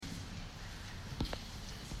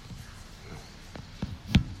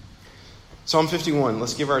Psalm 51,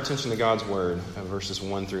 let's give our attention to God's word, verses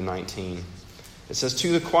 1 through 19. It says,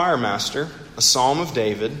 "To the choir master, a psalm of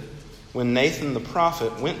David, when Nathan the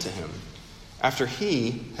prophet went to him, after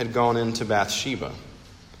he had gone into Bathsheba.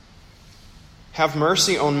 Have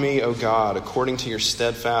mercy on me, O God, according to your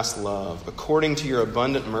steadfast love. According to your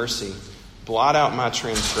abundant mercy, blot out my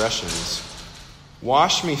transgressions.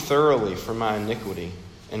 Wash me thoroughly from my iniquity,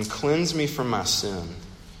 and cleanse me from my sin.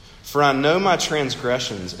 For I know my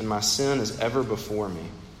transgressions, and my sin is ever before me.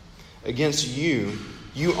 Against you,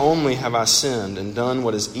 you only have I sinned and done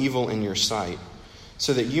what is evil in your sight,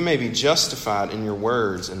 so that you may be justified in your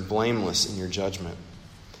words and blameless in your judgment.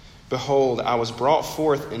 Behold, I was brought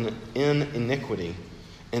forth in iniquity,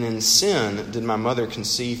 and in sin did my mother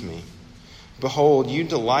conceive me. Behold, you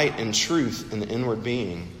delight in truth in the inward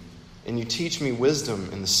being, and you teach me wisdom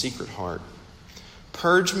in the secret heart.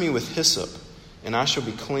 Purge me with hyssop, and I shall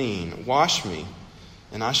be clean. Wash me,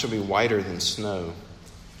 and I shall be whiter than snow.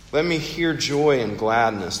 Let me hear joy and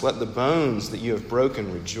gladness. Let the bones that you have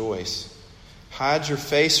broken rejoice. Hide your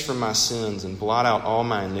face from my sins and blot out all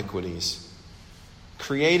my iniquities.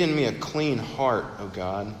 Create in me a clean heart, O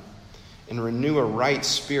God, and renew a right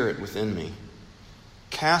spirit within me.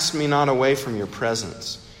 Cast me not away from your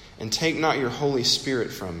presence, and take not your Holy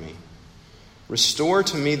Spirit from me. Restore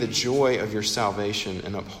to me the joy of your salvation,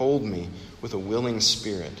 and uphold me with a willing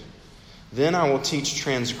spirit. Then I will teach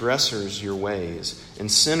transgressors your ways, and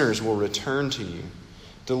sinners will return to you.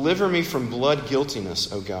 Deliver me from blood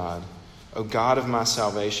guiltiness, O God of my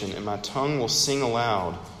salvation, and my tongue will sing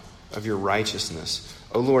aloud of your righteousness.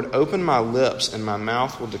 O Lord, open my lips, and my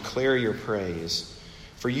mouth will declare your praise.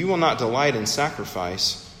 For you will not delight in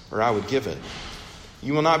sacrifice, or I would give it.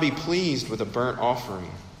 You will not be pleased with a burnt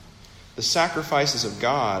offering. The sacrifices of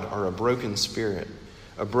God are a broken spirit.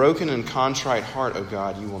 A broken and contrite heart, O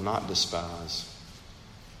God, you will not despise.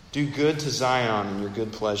 Do good to Zion in your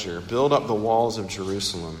good pleasure. Build up the walls of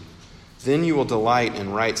Jerusalem. Then you will delight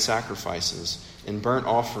in right sacrifices, in burnt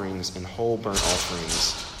offerings and whole burnt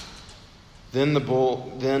offerings. Then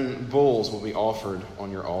bulls will be offered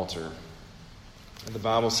on your altar. The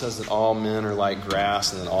Bible says that all men are like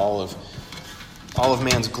grass, and that all of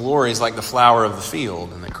man's glory is like the flower of the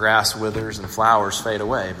field, and the grass withers and flowers fade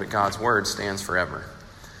away, but God's word stands forever.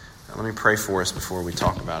 Now, let me pray for us before we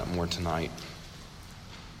talk about it more tonight.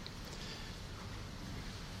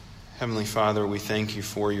 Heavenly Father, we thank you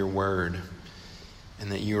for your word,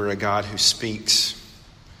 and that you are a God who speaks,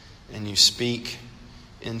 and you speak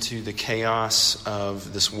into the chaos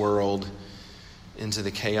of this world, into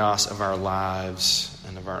the chaos of our lives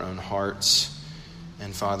and of our own hearts.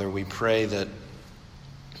 And Father, we pray that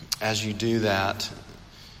as you do that,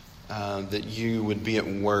 that you would be at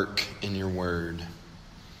work in your word,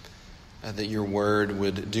 that your word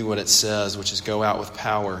would do what it says, which is go out with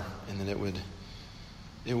power, and that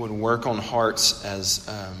it would work on hearts as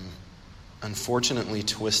unfortunately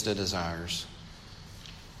twisted as ours.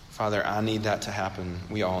 Father, I need that to happen.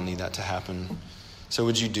 We all need that to happen. So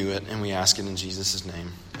would you do it? And we ask it in Jesus'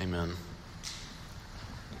 name. Amen.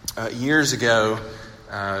 Years ago,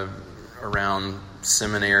 around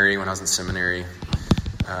seminary, when I was in seminary,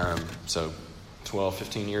 so 12,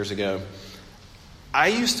 15 years ago, I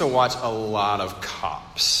used to watch a lot of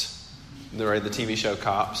Cops, the TV show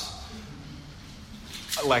Cops.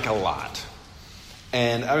 Like a lot.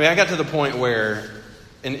 And I mean, I got to the point where,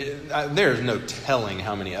 there's no telling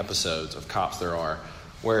how many episodes of Cops there are,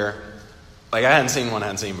 where, like, I hadn't seen one I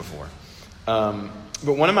hadn't seen before.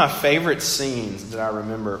 But one of my favorite scenes that I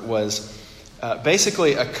remember was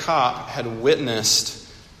basically a cop had witnessed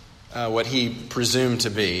what he presumed to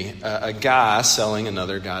be a guy selling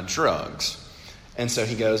another guy drugs. And so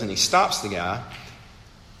he goes and he stops the guy.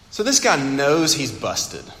 So this guy knows he's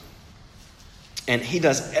busted. And he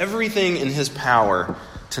does everything in his power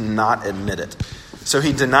to not admit it. So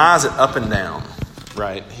he denies it up and down,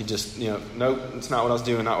 right? He just, nope, it's not what I was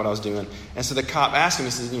doing, not what I was doing. And so the cop asks him,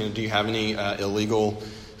 he says, do you have any illegal,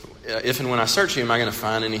 if and when I search you, am I going to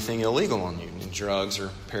find anything illegal on you? Any drugs or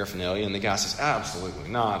paraphernalia? And the guy says, absolutely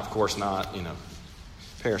not, of course not,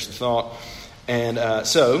 perish the thought. And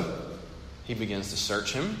so he begins to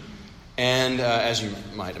search him. And as you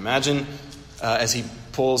might imagine, as he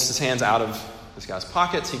pulls his hands out of this guy's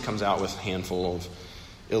pockets, he comes out with a handful of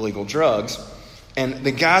illegal drugs. And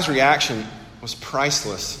the guy's reaction was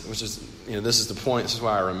priceless, which is, this is the point. This is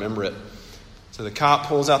why I remember it. So the cop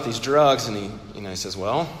pulls out these drugs and he says,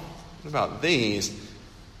 well, what about these?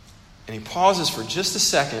 And he pauses for just a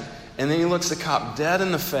second, and then he looks the cop dead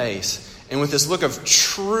in the face. And with this look of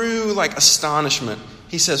true, astonishment,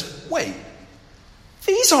 he says, wait,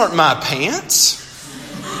 these aren't my pants.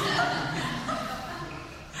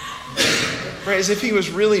 Right? As if he was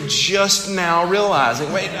really just now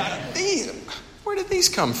realizing, wait, where did these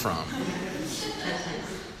come from?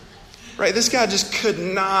 Right? This guy just could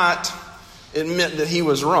not admit that he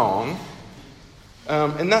was wrong.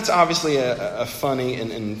 And that's obviously a funny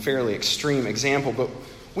and fairly extreme example, but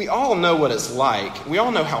we all know what it's like. We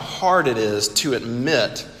all know how hard it is to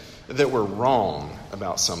admit that we're wrong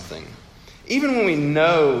about something. Even when we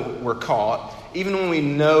know we're caught, even when we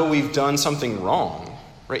know we've done something wrong,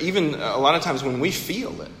 right? Even a lot of times when we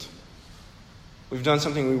feel it, we've done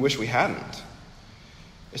something we wish we hadn't.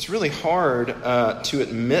 It's really hard to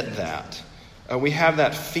admit that. We have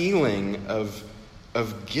that feeling of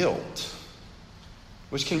guilt,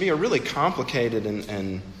 which can be a really complicated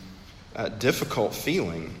and difficult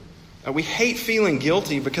feeling. We hate feeling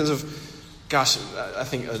guilty because of, I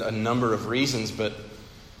think a number of reasons, but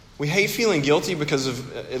we hate feeling guilty because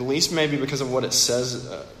of, at least maybe because of what it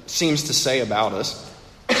seems to say about us.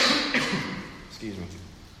 Excuse me.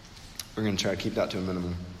 We're going to try to keep that to a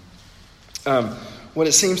minimum. What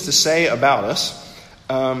it seems to say about us.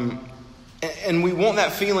 And we want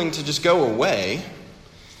that feeling to just go away.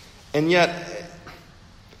 And yet,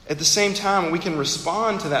 at the same time, we can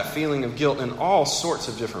respond to that feeling of guilt in all sorts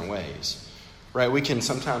of different ways. Right? We can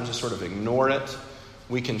sometimes just sort of ignore it.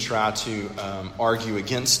 We can try to argue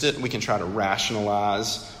against it. We can try to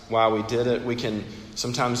rationalize why we did it. We can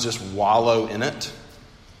sometimes just wallow in it.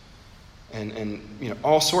 And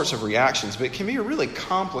all sorts of reactions. But it can be a really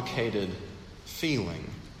complicated feeling.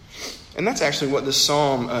 And that's actually what this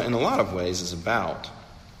psalm, in a lot of ways, is about.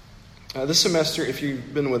 This semester, if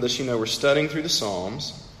you've been with us, we're studying through the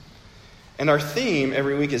Psalms. And our theme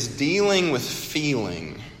every week is dealing with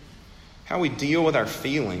feeling. How we deal with our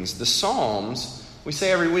feelings. The Psalms, we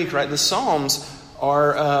say every week, right? The Psalms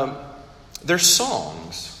are, they're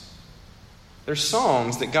songs. They're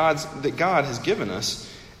songs that God has given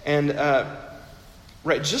us. And,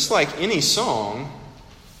 right, just like any song,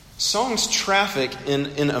 songs traffic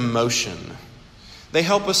in emotion. They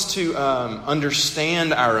help us to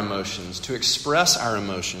understand our emotions, to express our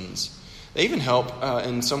emotions. They even help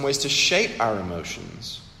in some ways to shape our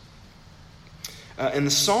emotions. And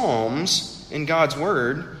the Psalms in God's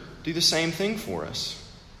Word do the same thing for us.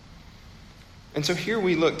 And so here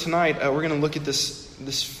we look tonight, we're going to look at this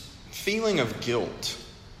feeling of guilt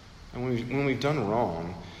and when we've done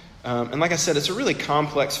wrong. And like I said, it's a really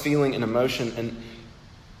complex feeling and emotion. And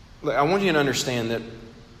I want you to understand that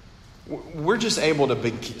we're just able to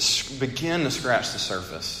begin to scratch the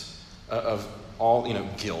surface of all,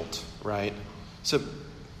 guilt, right? So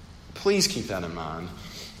please keep that in mind.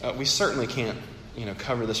 We certainly can't,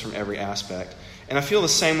 cover this from every aspect. And I feel the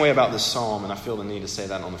same way about this psalm, and I feel the need to say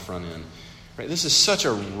that on the front end. Right? This is such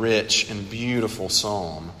a rich and beautiful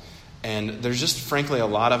psalm. And there's just, frankly, a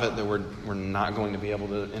lot of it that we're not going to be able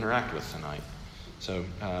to interact with tonight. So,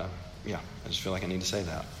 I just feel like I need to say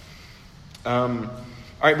that. All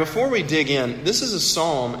right, before we dig in, this is a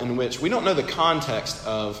psalm in which we don't know the context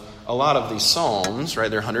of a lot of these psalms, right?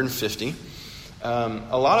 There are 150.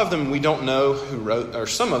 A lot of them we don't know who wrote, or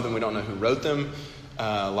some of them we don't know who wrote them.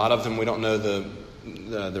 A lot of them we don't know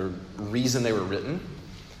the reason they were written.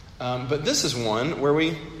 But this is one where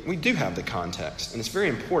we do have the context, and it's very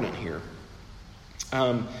important here.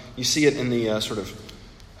 You see it in the sort of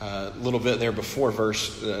little bit there before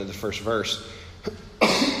the first verse.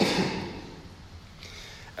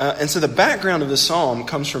 And so the background of the psalm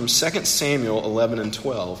comes from 2 Samuel 11 and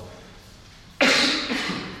 12. I'm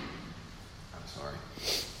sorry.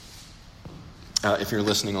 If you're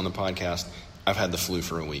listening on the podcast, I've had the flu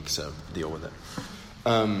for a week, so deal with it.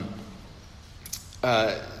 All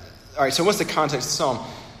right, so what's the context of the psalm?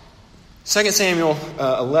 2 Samuel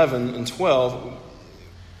 11 and 12,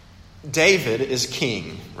 David is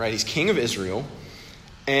king, right? He's king of Israel,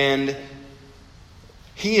 and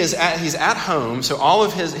he's at home, so all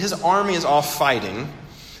of his army is off fighting,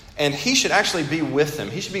 and he should actually be with them.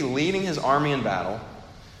 He should be leading his army in battle,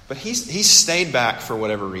 but he's stayed back for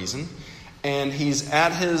whatever reason, and he's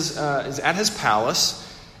at his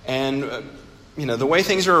palace, and the way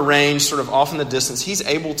things are arranged, sort of off in the distance, he's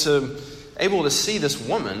able to see this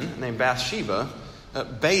woman named Bathsheba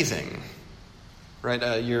bathing. Right,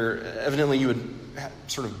 evidently you would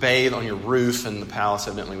sort of bathe on your roof, and the palace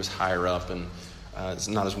evidently was higher up, and it's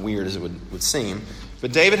not as weird as it would seem.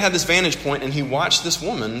 But David had this vantage point, and he watched this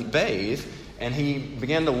woman bathe, and he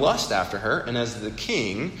began to lust after her. And as the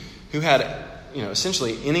king, who had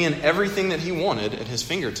essentially any and everything that he wanted at his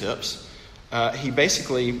fingertips, he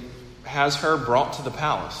basically has her brought to the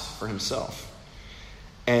palace for himself,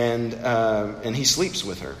 and he sleeps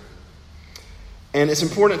with her. And it's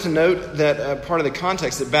important to note that part of the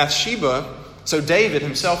context that Bathsheba, so David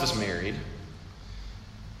himself is married,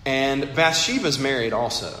 And Bathsheba's married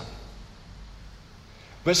also.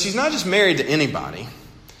 But she's not just married to anybody.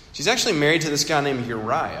 She's actually married to this guy named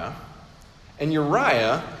Uriah. And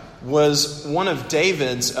Uriah was one of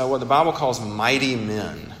David's, what the Bible calls mighty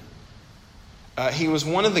men. He was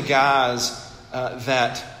one of the guys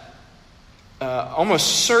that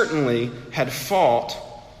almost certainly had fought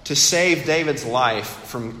to save David's life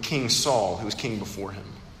from King Saul, who was king before him.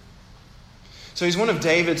 So he's one of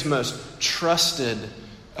David's most trusted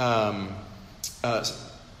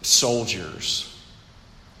soldiers.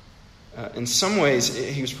 In some ways,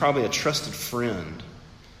 he was probably a trusted friend.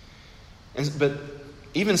 But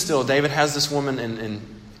even still, David has this woman, and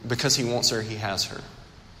because he wants her, he has her.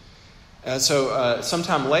 So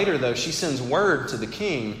sometime later, though, she sends word to the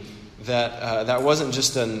king that that wasn't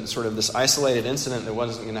just sort of this isolated incident that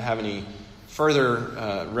wasn't going to have any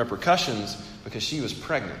further repercussions, because she was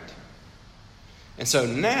pregnant. And so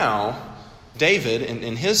now, David,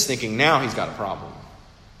 in his thinking, now he's got a problem.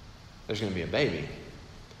 There's going to be a baby.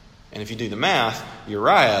 And if you do the math,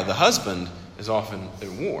 Uriah, the husband, is often at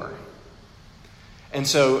war. And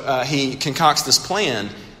so he concocts this plan.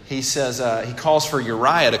 He says, he calls for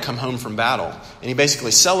Uriah to come home from battle. And he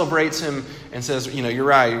basically celebrates him and says,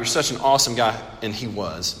 Uriah, you're such an awesome guy. And he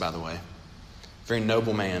was, by the way. Very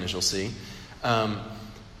noble man, as you'll see. And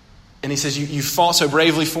he says, you fought so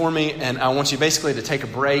bravely for me, and I want you basically to take a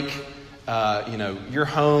break. You're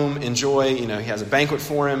home, enjoy. He has a banquet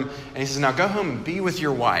for him. And he says, now go home and be with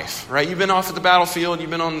your wife, right? You've been off at the battlefield. You've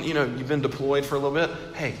been you've been deployed for a little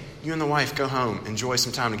bit. Hey, you and the wife, go home, enjoy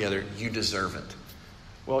some time together. You deserve it.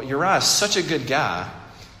 Well, Uriah is such a good guy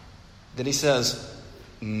that he says,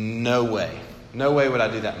 no way. No way would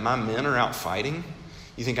I do that. My men are out fighting.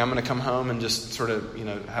 You think I'm going to come home and just sort of,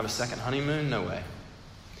 have a second honeymoon? No way.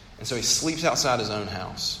 And so he sleeps outside his own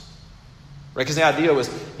house. Right? Because the idea was,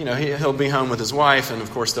 he'll be home with his wife, and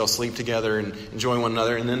of course they'll sleep together and enjoy one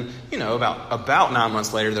another. And then, about 9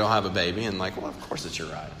 months later, they'll have a baby. And of course it's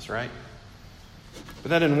Uriah's, right? But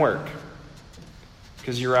that didn't work.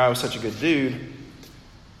 Because Uriah was such a good dude.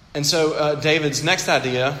 And so David's next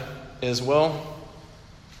idea is, we're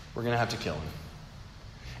going to have to kill him.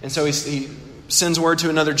 And so he sends word to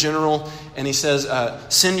another general, and he says,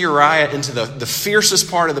 send Uriah into the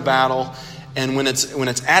fiercest part of the battle, and when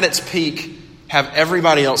it's at its peak, have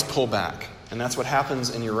everybody else pull back. And that's what happens,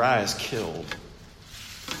 and Uriah is killed.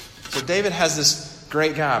 So David has this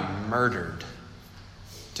great guy murdered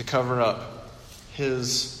to cover up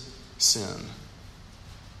his sin.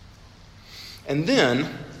 And then,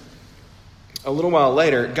 a little while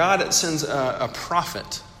later, God sends a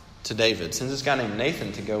prophet to David. Sends this guy named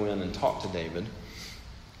Nathan to go in and talk to David.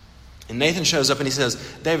 And Nathan shows up and he says,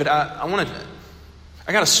 David, I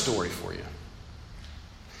got a story for you.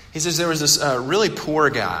 He says there was this really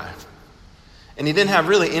poor guy. And he didn't have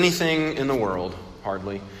really anything in the world,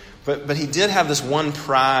 hardly. But he did have this one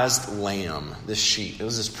prized lamb, this sheep. It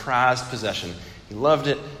was his prized possession. He loved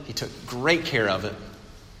it. He took great care of it.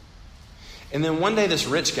 And then one day this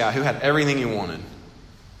rich guy who had everything he wanted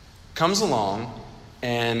comes along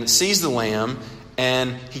and sees the lamb,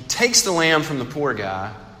 and he takes the lamb from the poor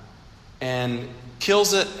guy and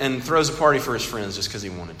kills it and throws a party for his friends just because he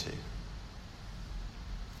wanted to.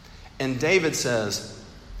 And David says,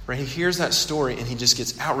 right, he hears that story and he just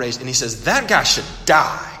gets outraged, and he says, that guy should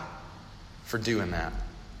die for doing that.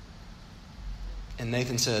 And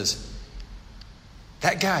Nathan says,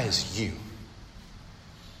 that guy is you.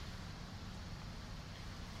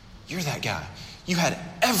 You're that guy. You had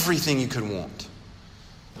everything you could want.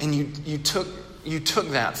 And you took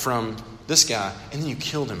that from this guy, and then you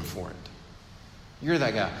killed him for it. You're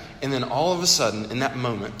that guy. And then all of a sudden, in that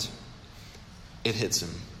moment, it hits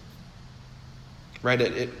him.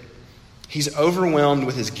 Right? He's overwhelmed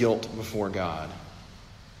with his guilt before God.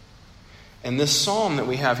 And this psalm that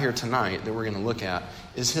we have here tonight that we're going to look at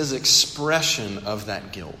is his expression of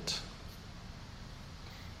that guilt.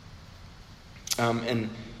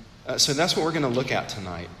 So that's what we're going to look at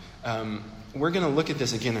tonight. We're going to look at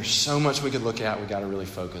this again. There's so much we could look at. We got to really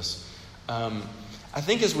focus. I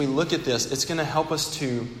think as we look at this, it's going to help us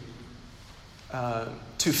to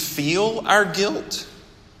feel our guilt,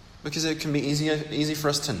 because it can be easy for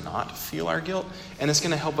us to not feel our guilt, and it's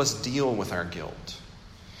going to help us deal with our guilt.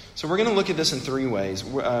 So we're going to look at this in three ways.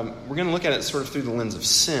 We're going to look at it sort of through the lens of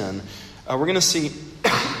sin. We're going to see.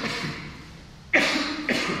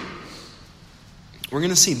 We're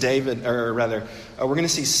going to see we're going to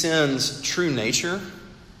see sin's true nature.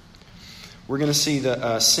 We're going to see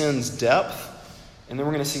the sin's depth, and then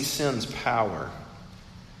we're going to see sin's power.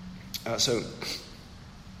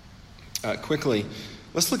 Quickly,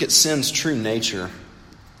 let's look at sin's true nature.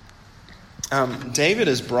 David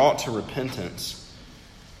is brought to repentance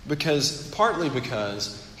partly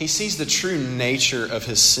because he sees the true nature of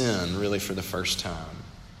his sin really for the first time,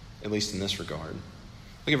 at least in this regard.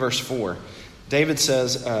 Look at verse 4. David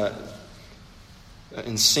says,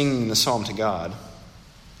 in singing the psalm to God,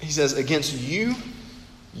 he says, "Against you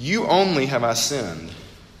only have I sinned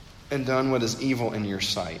and done what is evil in your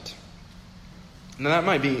sight." Now that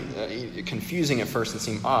might be confusing at first and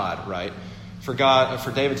seem odd, right? For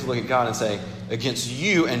David to look at God and say, "Against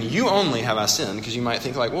you and you only have I sinned," because you might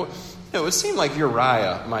think like, well, it would seem like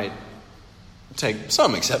Uriah might take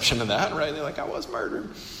some exception to that, right? They're like, I was murdered.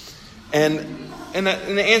 And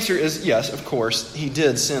the answer is yes, of course, he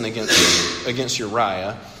did sin against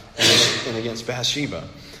Uriah and against Bathsheba.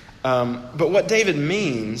 But what David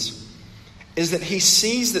means is that he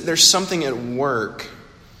sees that there's something at work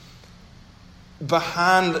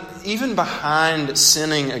behind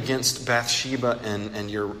sinning against Bathsheba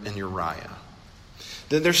and Uriah.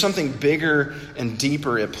 That there's something bigger and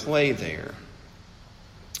deeper at play there.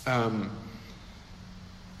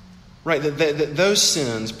 That those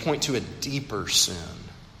sins point to a deeper sin.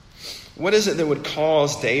 What is it that would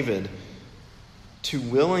cause David to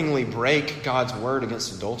willingly break God's word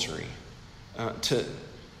against adultery?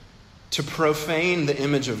 To profane the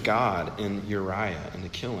image of God in Uriah and to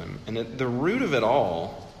kill him. And at the root of it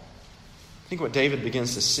all, I think what David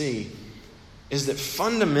begins to see is that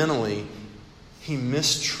fundamentally he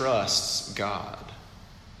mistrusts God.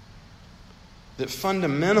 That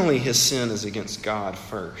fundamentally his sin is against God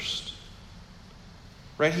first.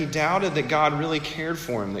 Right? He doubted that God really cared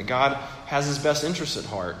for him, that God has his best interests at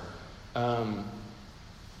heart. And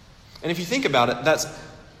if you think about it,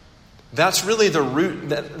 that's really the root,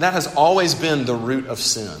 that has always been the root of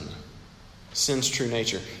sin. Sin's true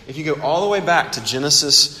nature. If you go all the way back to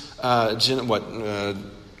Genesis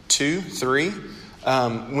 2, 3,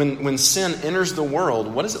 when sin enters the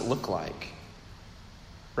world, what does it look like?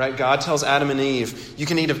 Right? God tells Adam and Eve, you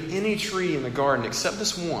can eat of any tree in the garden except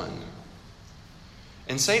this one.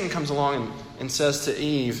 And Satan comes along and says to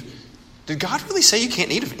Eve, did God really say you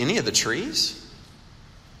can't eat of any of the trees?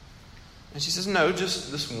 And she says, no,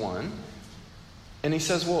 just this one. And he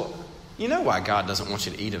says, well, you know why God doesn't want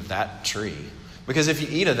you to eat of that tree? Because if you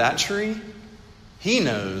eat of that tree, he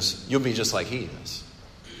knows you'll be just like he is.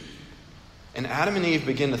 And Adam and Eve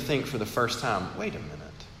begin to think for the first time, wait a minute.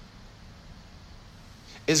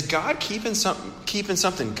 Is God keeping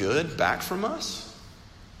something good back from us?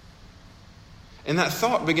 And that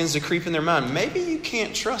thought begins to creep in their mind. Maybe you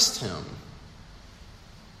can't trust him.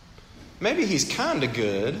 Maybe he's kind of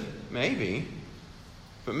good. Maybe.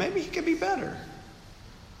 But maybe he could be better.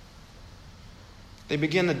 They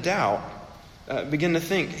begin to doubt, begin to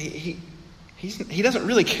think, he doesn't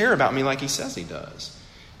really care about me like he says he does.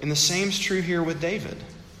 And the same's true here with David.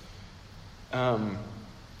 And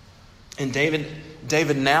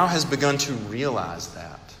David now has begun to realize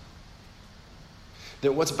that.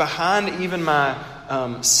 That what's behind even my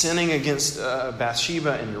sinning against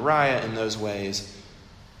Bathsheba and Uriah in those ways,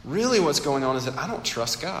 really what's going on is that I don't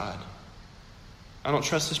trust God. I don't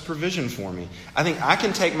trust his provision for me. I think I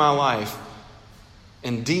can take my life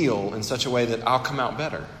and deal in such a way that I'll come out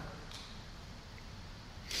better.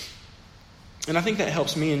 And I think that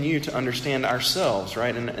helps me and you to understand ourselves,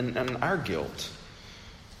 right? And our guilt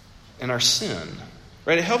and our sin.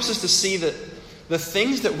 Right? It helps us to see that the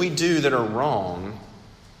things that we do that are wrong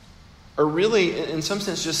are really, in some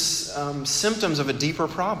sense, just symptoms of a deeper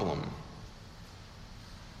problem.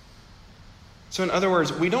 So in other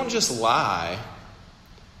words, we don't just lie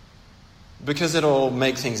because it'll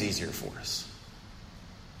make things easier for us.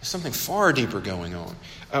 There's something far deeper going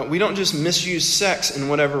on. We don't just misuse sex in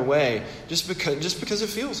whatever way just because it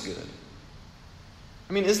feels good.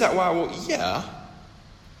 I mean, is that why? Well, yeah.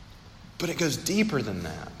 But it goes deeper than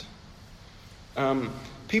that.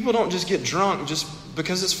 People don't just get drunk just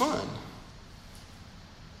because it's fun.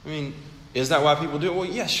 I mean, is that why people do it? Well,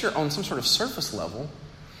 yeah, sure, on some sort of surface level.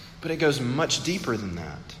 But it goes much deeper than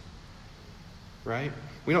that. Right?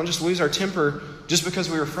 We don't just lose our temper just because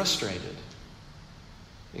we were frustrated.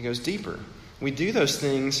 It goes deeper. We do those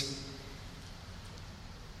things.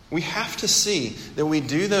 We have to see that we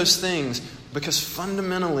do those things because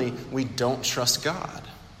fundamentally we don't trust God.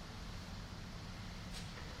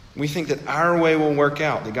 We think that our way will work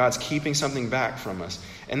out, that God's keeping something back from us.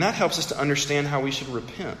 And that helps us to understand how we should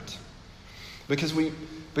repent. Because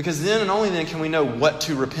then and only then can we know what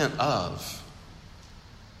to repent of.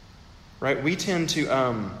 Right? We tend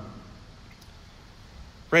to...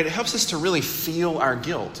 Right? It helps us to really feel our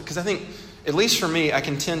guilt. Because I think, at least for me, I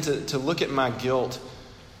can tend to look at my guilt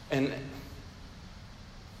and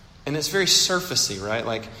And it's very surfacey, right?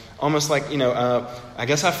 Like, almost like, I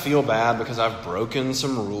guess I feel bad because I've broken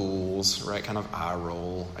some rules, right? Kind of eye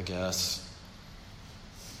roll, I guess.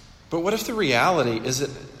 But what if the reality is that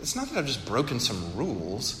it's not that I've just broken some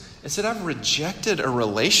rules. It's that I've rejected a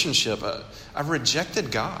relationship. I've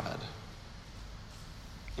rejected God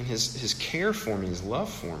and his care for me, his love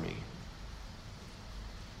for me.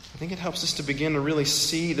 I think it helps us to begin to really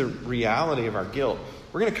see the reality of our guilt.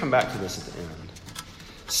 We're going to come back to this at the end.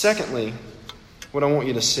 Secondly, what I want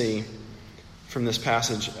you to see from this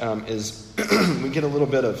passage is we get a little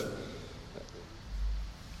bit of,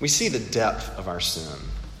 we see the depth of our sin.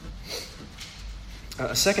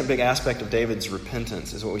 A second big aspect of David's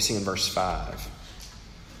repentance is what we see in verse 5.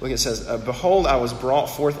 Look, it says, "Behold, I was brought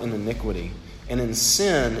forth in iniquity, and in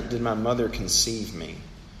sin did my mother conceive me."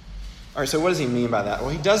 All right, so what does he mean by that? Well,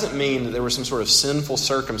 he doesn't mean that there were some sort of sinful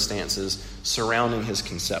circumstances surrounding his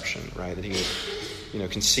conception, right? That he was,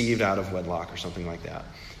 conceived out of wedlock or something like that.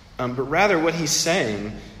 But rather what he's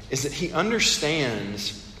saying is that he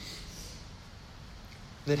understands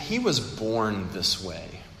that he was born this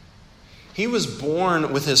way. He was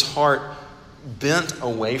born with his heart bent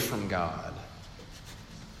away from God.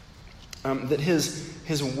 That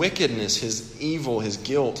his wickedness, his evil, his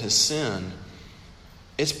guilt, his sin,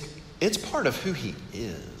 it's part of who he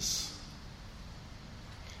is.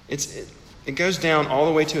 It goes down all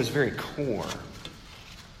the way to his very core.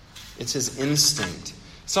 It's his instinct.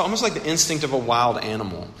 It's almost like the instinct of a wild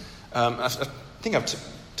animal. I think I've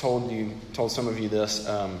told some of you this.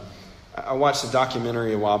 I watched a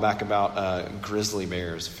documentary a while back about grizzly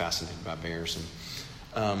bears. Fascinated by bears,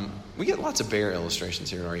 and we get lots of bear illustrations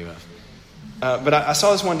here at RUF. But I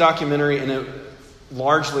saw this one documentary, and it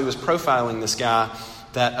largely was profiling this guy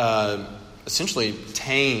that essentially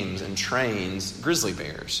tames and trains grizzly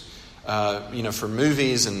bears. For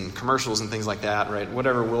movies and commercials and things like that, right?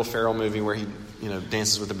 Whatever Will Ferrell movie where he,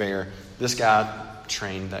 dances with a bear, this guy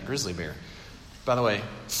trained that grizzly bear. By the way,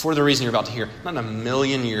 for the reason you're about to hear, not in a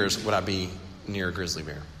million years would I be near a grizzly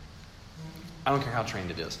bear. I don't care how trained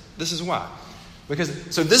it is. This is why.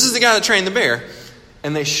 So this is the guy that trained the bear,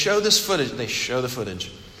 and they show this footage. They show the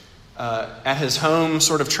footage. At his home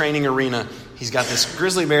sort of training arena, he's got this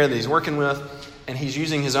grizzly bear that he's working with, and he's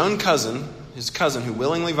using his own cousin, who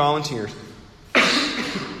willingly volunteers,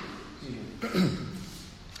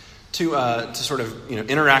 to sort of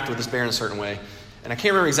interact with this bear in a certain way. And I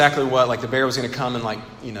can't remember exactly what, like the bear was going to come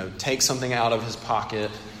and take something out of his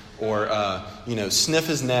pocket or, sniff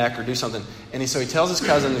his neck or do something. And so he tells his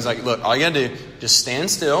cousin, he's like, look, all you got to do, just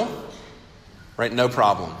stand still, right? No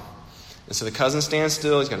problem. And so the cousin stands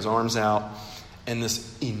still, he's got his arms out, and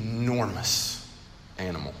this enormous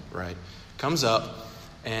animal, right, comes up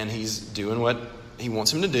and he's doing what he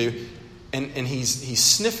wants him to do. And he's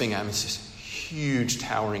sniffing at him. It's this huge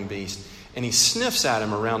towering beast. And he sniffs at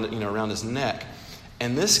him around his neck.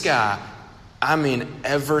 And this guy,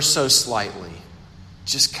 ever so slightly,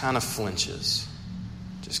 just kind of flinches.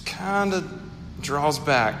 Just kind of draws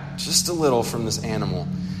back just a little from this animal.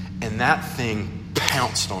 And that thing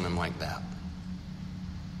pounced on him like that.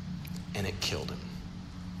 And it killed him.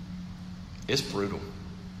 It's brutal.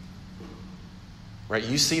 Right?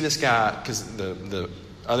 You see this guy, because the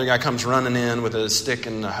other guy comes running in with a stick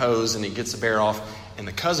and a hose, and he gets the bear off, and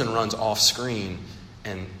the cousin runs off screen,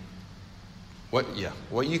 and what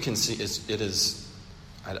you can see is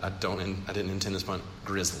I didn't intend this pun,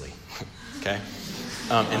 grisly. Okay?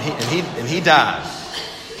 And he died.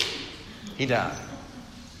 He died.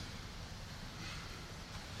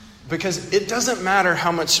 Because it doesn't matter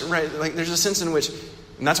how much, right? Like there's a sense in which,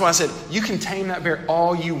 and that's why I said, you can tame that bear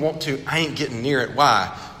all you want to. I ain't getting near it.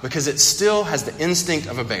 Why? Because it still has the instinct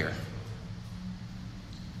of a bear.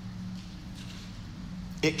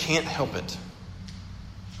 It can't help it.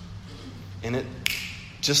 And it,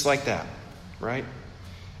 just like that, right?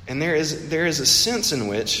 And there is a sense in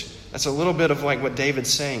which, that's a little bit of like what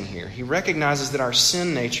David's saying here. He recognizes that our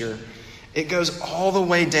sin nature, it goes all the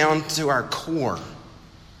way down to our core.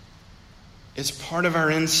 It's part of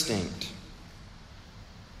our instinct.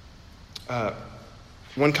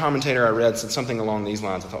 One commentator I read said something along these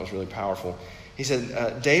lines I thought was really powerful. He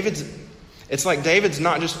said, it's like David's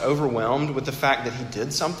not just overwhelmed with the fact that he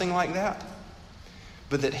did something like that,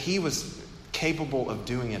 but that he was capable of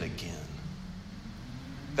doing it again.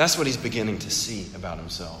 That's what he's beginning to see about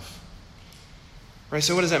himself. Right,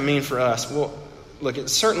 so what does that mean for us? Well, look,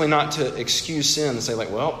 it's certainly not to excuse sin and say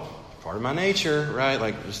like, well, part of my nature, right?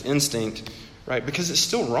 Like just instinct, right? Because it's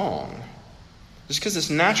still wrong. Just because it's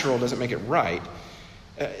natural doesn't make it right.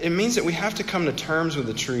 It means that we have to come to terms with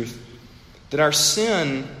the truth that our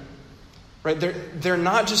sin Right? They're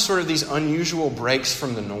not just sort of these unusual breaks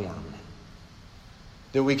from the norm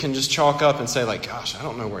that we can just chalk up and say, like, gosh, I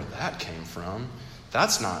don't know where that came from.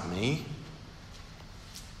 That's not me.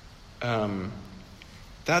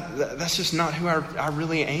 That's just not who I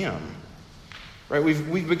really am. Right?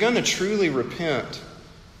 We've begun to truly repent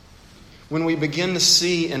when we begin to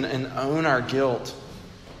see and own our guilt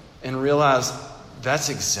and realize that's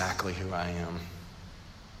exactly who I am.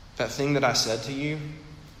 That thing that I said to you,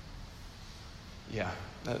 yeah,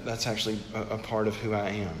 that's actually a part of who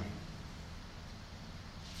I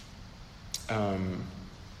am.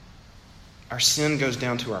 Our sin goes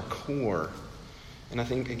down to our core. And I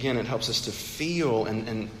think, again, it helps us to feel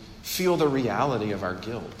and feel the reality of our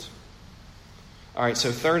guilt. All right,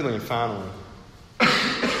 so thirdly and finally,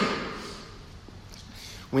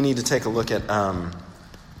 we need to take a look at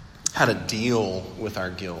how to deal with our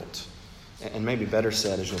guilt. And maybe better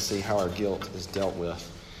said, as you'll see, how our guilt is dealt with.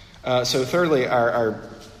 So thirdly,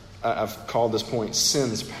 I've called this point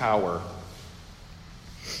sin's power.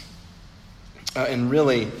 And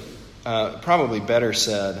really, probably better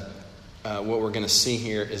said, what we're going to see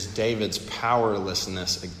here is David's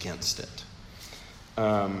powerlessness against it.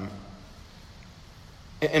 And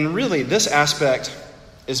really, this aspect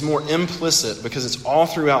is more implicit because it's all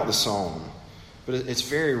throughout the psalm. But it's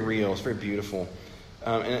very real. It's very beautiful.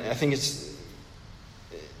 And I think it's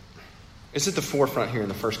at the forefront here in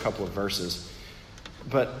the first couple of verses.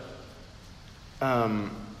 But,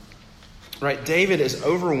 right, David is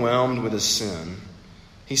overwhelmed with his sin.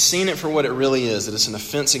 He's seen it for what it really is, that it's an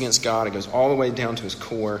offense against God. It goes all the way down to his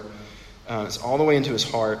core. It's all the way into his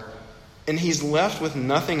heart. And he's left with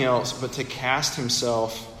nothing else but to cast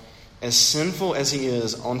himself, as sinful as he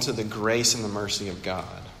is, onto the grace and the mercy of God.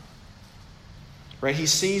 Right? He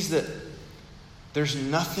sees that there's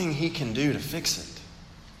nothing he can do to fix it.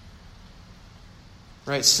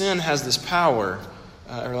 Right? Sin has this power,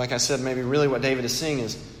 or like I said, maybe really what David is seeing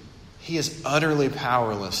is he is utterly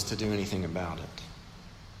powerless to do anything about it.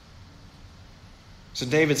 So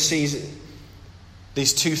David sees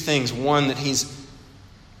these two things. One, that he's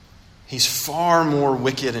far more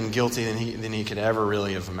wicked and guilty than he could ever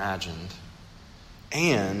really have imagined.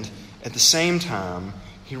 And at the same time,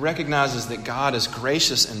 he recognizes that God is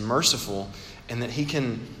gracious and merciful, and that he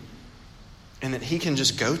can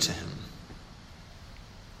just go to him.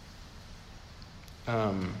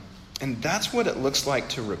 And that's what it looks like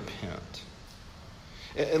to repent.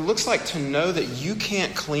 It looks like to know that you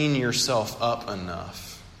can't clean yourself up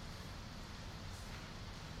enough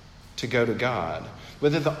to go to God.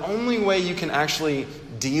 But that the only way you can actually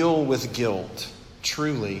deal with guilt,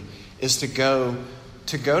 truly, is to go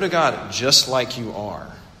to God just like you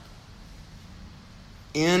are.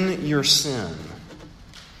 In your sin.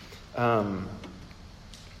 And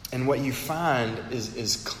what you find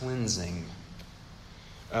is cleansing.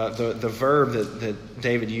 The verb that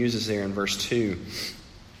David uses there in verse 2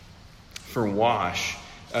 for wash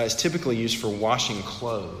is typically used for washing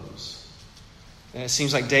clothes. And it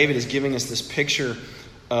seems like David is giving us this picture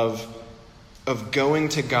of going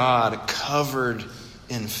to God covered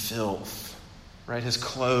in filth. Right? His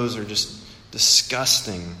clothes are just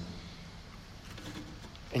disgusting.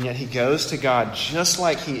 And yet he goes to God just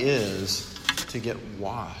like he is to get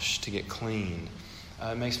washed, to get cleaned.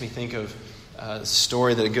 It makes me think of a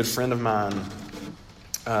story that a good friend of mine,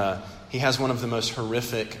 he has one of the most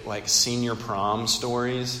horrific senior prom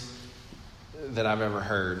stories that I've ever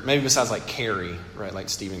heard. Maybe besides Carrie, right? Like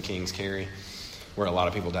Stephen King's Carrie, where a lot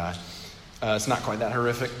of people die. It's not quite that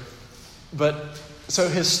horrific. But so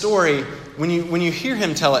his story, when you hear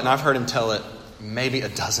him tell it, and I've heard him tell it maybe a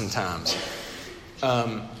dozen times,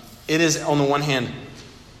 it is, on the one hand,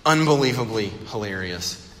 unbelievably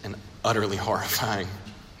hilarious and utterly horrifying.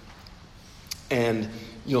 And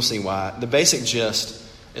you'll see why. The basic gist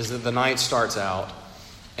is that the night starts out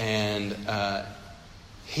and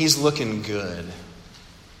he's looking good.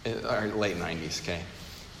 Or late 90s, okay.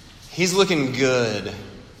 He's looking good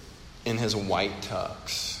in his white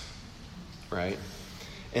tux, right?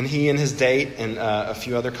 And he and his date and a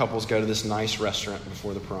few other couples go to this nice restaurant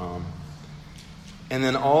before the prom. And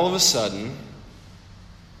then all of a sudden,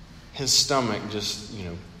 his stomach just,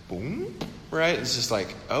 boom, right? It's just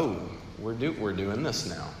like, oh, we're doing this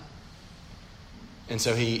now. And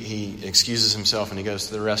so he excuses himself and he goes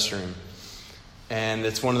to the restroom. And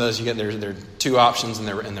it's one of those, there are two options and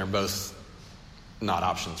they're both not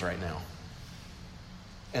options right now.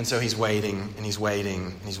 And so he's waiting and he's waiting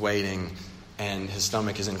and he's waiting, and his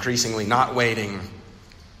stomach is increasingly not waiting.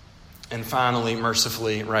 And finally,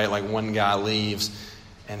 mercifully, right, one guy leaves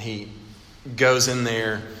and he goes in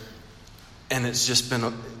there, and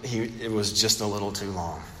it was just a little too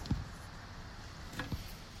long.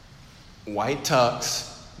 white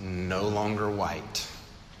tux, no longer white.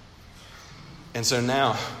 And so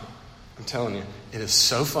now, I'm telling you, it is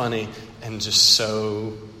so funny and just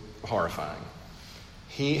so horrifying.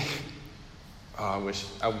 I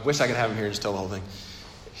wish I could have him here and just tell the whole thing.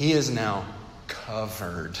 He is now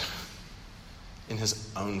covered in his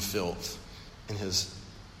own filth, in his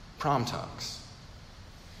prom tux.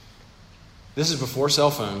 This is before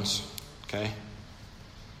cell phones, okay?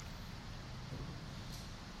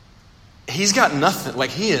 He's got nothing. Like,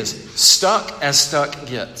 he is stuck as stuck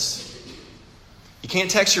gets. You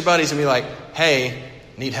can't text your buddies and be like, hey,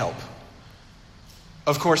 need help.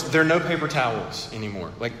 Of course, there are no paper towels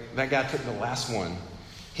anymore. Like, that guy took the last one.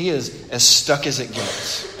 He is as stuck as it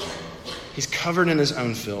gets. He's covered in his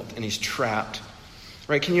own filth and he's trapped.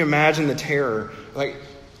 Right? Can you imagine the terror? Like,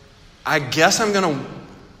 I guess I'm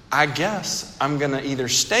gonna either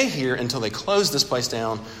stay here until they close this place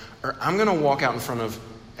down, or I'm gonna walk out in front of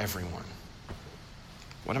everyone.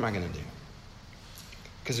 What am I gonna do?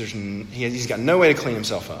 Because he's got no way to clean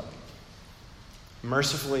himself up.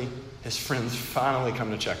 Mercifully, his friends finally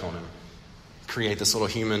come to check on him. Create this little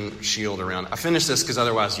human shield around. I finished this because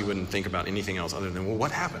otherwise you wouldn't think about anything else other than, well,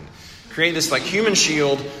 what happened? Create this like human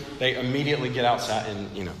shield. They immediately get outside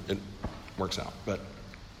and, it works out.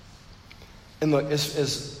 And look,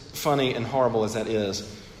 as funny and horrible as that is,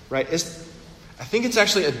 right? I think it's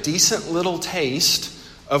actually a decent little taste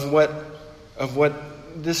of what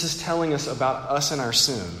this is telling us about us and our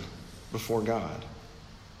sin before God.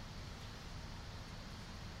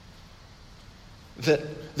 That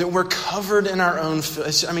we're covered in our own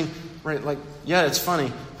filth. I mean, right? Like, yeah, it's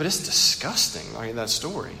funny, but it's disgusting. Like that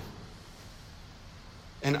story.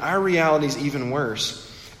 And our reality is even worse.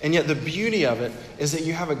 And yet the beauty of it is that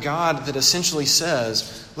you have a God that essentially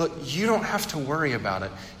says, look, you don't have to worry about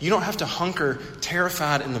it. You don't have to hunker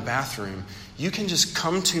terrified in the bathroom. You can just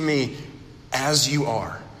come to me as you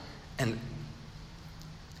are. And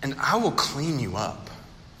I will clean you up.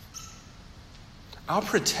 I'll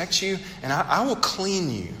protect you and I will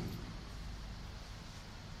clean you.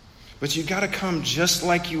 But you've got to come just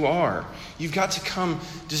like you are. You've got to come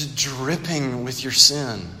just dripping with your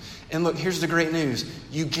sin. And look, here's the great news.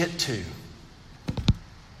 You get to.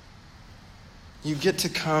 You get to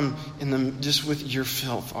come just with your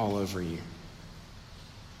filth all over you.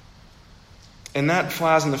 And that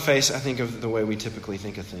flies in the face, I think, of the way we typically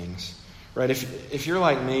think of things. Right? If you're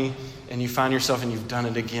like me and you find yourself and you've done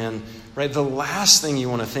it again, right, the last thing you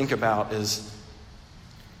want to think about is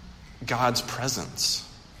God's presence.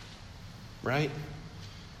 Right?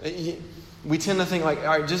 We tend to think like,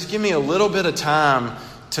 all right, just give me a little bit of time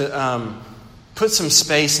to put some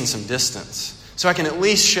space and some distance. So I can at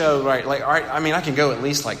least show, right, like, all right, I mean, I can go at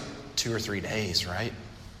least like 2 or 3 days, right?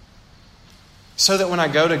 So that when I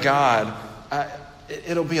go to God,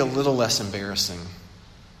 it'll be a little less embarrassing.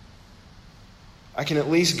 I can at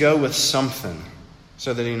least go with something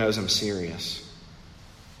so that he knows I'm serious.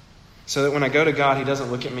 So that when I go to God, he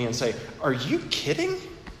doesn't look at me and say, are you kidding?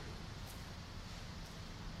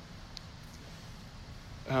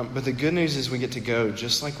 But the good news is we get to go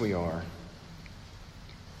just like we are.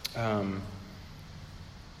 And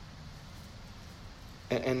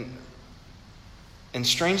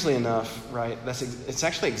strangely enough, right, it's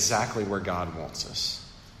actually exactly where God wants us.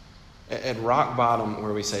 At rock bottom,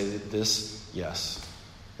 where we say, this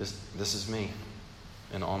is me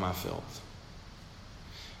and all my filth.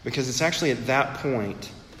 Because it's actually at that point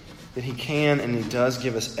that he can and he does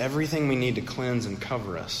give us everything we need to cleanse and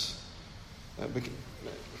cover us.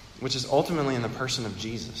 Which is ultimately in the person of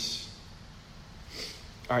Jesus.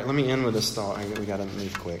 All right, let me end with this thought. We got to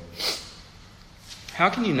move quick. How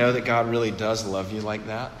can you know that God really does love you like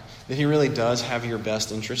that? That he really does have your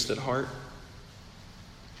best interest at heart?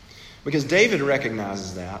 Because David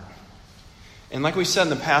recognizes that. And like we said in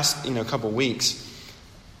the past, couple weeks,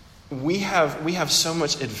 we have so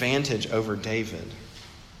much advantage over David.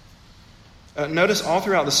 Notice all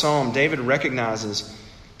throughout the psalm, David recognizes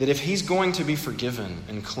that if he's going to be forgiven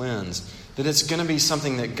and cleansed, that it's going to be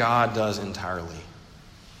something that God does entirely.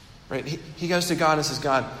 Right? He goes to God and says,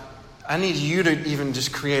 God, I need you to even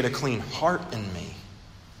just create a clean heart in me.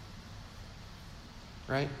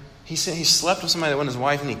 Right? He said he slept with somebody that wasn't his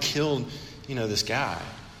wife and he killed, this guy.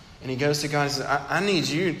 And he goes to God and says, I need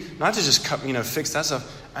you not to just fix that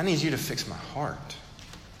stuff. I need you to fix my heart.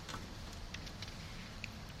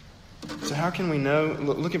 So how can we know?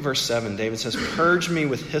 Look at verse 7. David says, purge me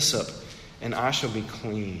with hyssop and I shall be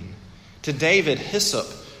clean. To David, hyssop,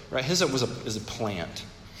 right? Hyssop is a plant.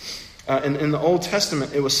 And in the Old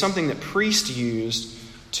Testament, it was something that priests used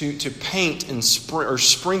to paint and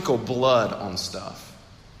sprinkle blood on stuff.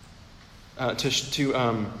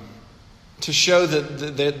 to show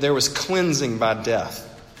that there was cleansing by death.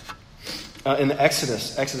 In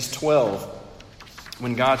Exodus 12,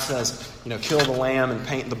 when God says, kill the lamb and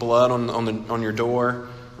paint the blood on your door,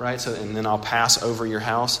 right? So, and then I'll pass over your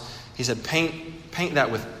house. He said, paint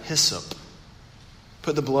that with hyssop.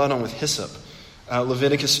 Put the blood on with hyssop.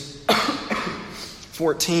 Leviticus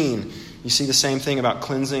 14, you see the same thing about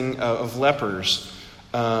cleansing of lepers.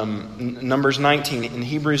 Numbers 19. In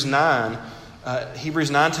Hebrews 9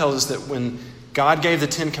 tells us that when God gave the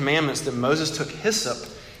Ten Commandments, that Moses took hyssop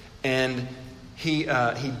and he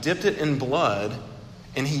dipped it in blood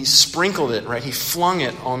and he sprinkled it, right? He flung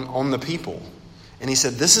it on the people. And he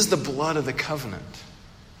said, this is the blood of the covenant.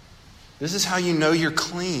 This is how you know you're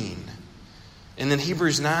clean. And then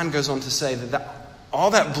Hebrews 9 goes on to say that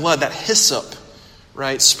all that blood, that hyssop,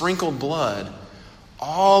 right, sprinkled blood,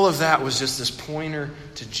 all of that was just this pointer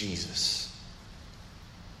to Jesus.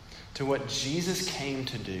 To what Jesus came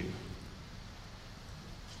to do.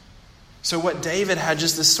 So what David had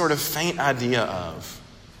just this sort of faint idea of,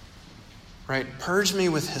 right? Purge me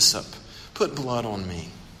with hyssop. Put blood on me.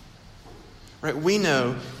 Right? We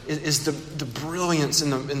know is the brilliance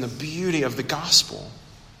and the beauty of the gospel.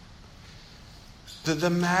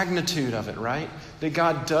 The magnitude of it, right? That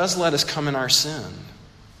God does let us come in our sin.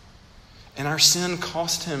 And our sin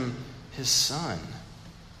cost him his son.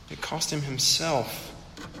 It cost him himself.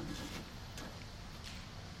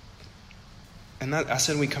 And I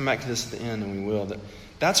said we come back to this at the end, and we will.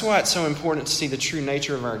 That's why it's so important to see the true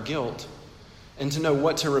nature of our guilt and to know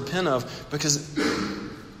what to repent of, because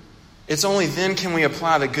it's only then can we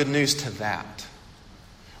apply the good news to that.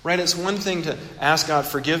 Right? It's one thing to ask God,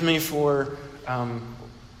 forgive me for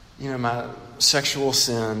my sexual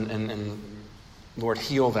sin, and Lord,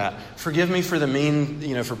 heal that. Forgive me for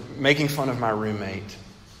for making fun of my roommate,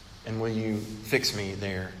 and will you fix me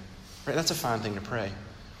there? Right? That's a fine thing to pray.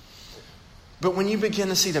 But when you begin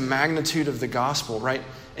to see the magnitude of the gospel, right,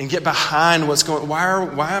 and get behind what's going,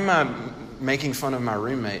 why am I making fun of my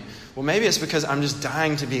roommate? Well, maybe it's because I'm just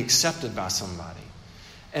dying to be accepted by somebody.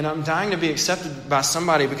 And I'm dying to be accepted by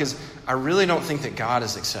somebody because I really don't think that God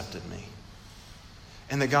has accepted me.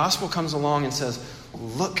 And the gospel comes along and says,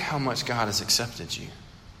 look how much God has accepted you.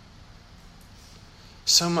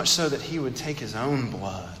 So much so that he would take his own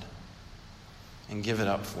blood and give it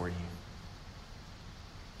up for you.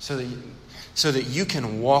 So that you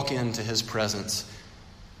can walk into his presence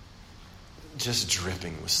just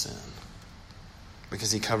dripping with sin.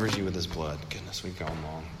 Because he covers you with his blood. Goodness, we've gone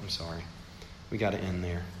long. I'm sorry. We got to end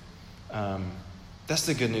there. That's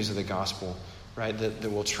the good news of the gospel, right?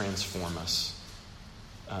 That will transform us.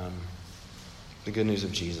 The good news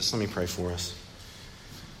of Jesus. Let me pray for us.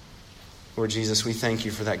 Lord Jesus, we thank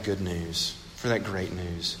you for that good news, for that great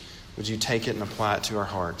news. Would you take it and apply it to our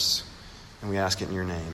hearts? And we ask it in your name.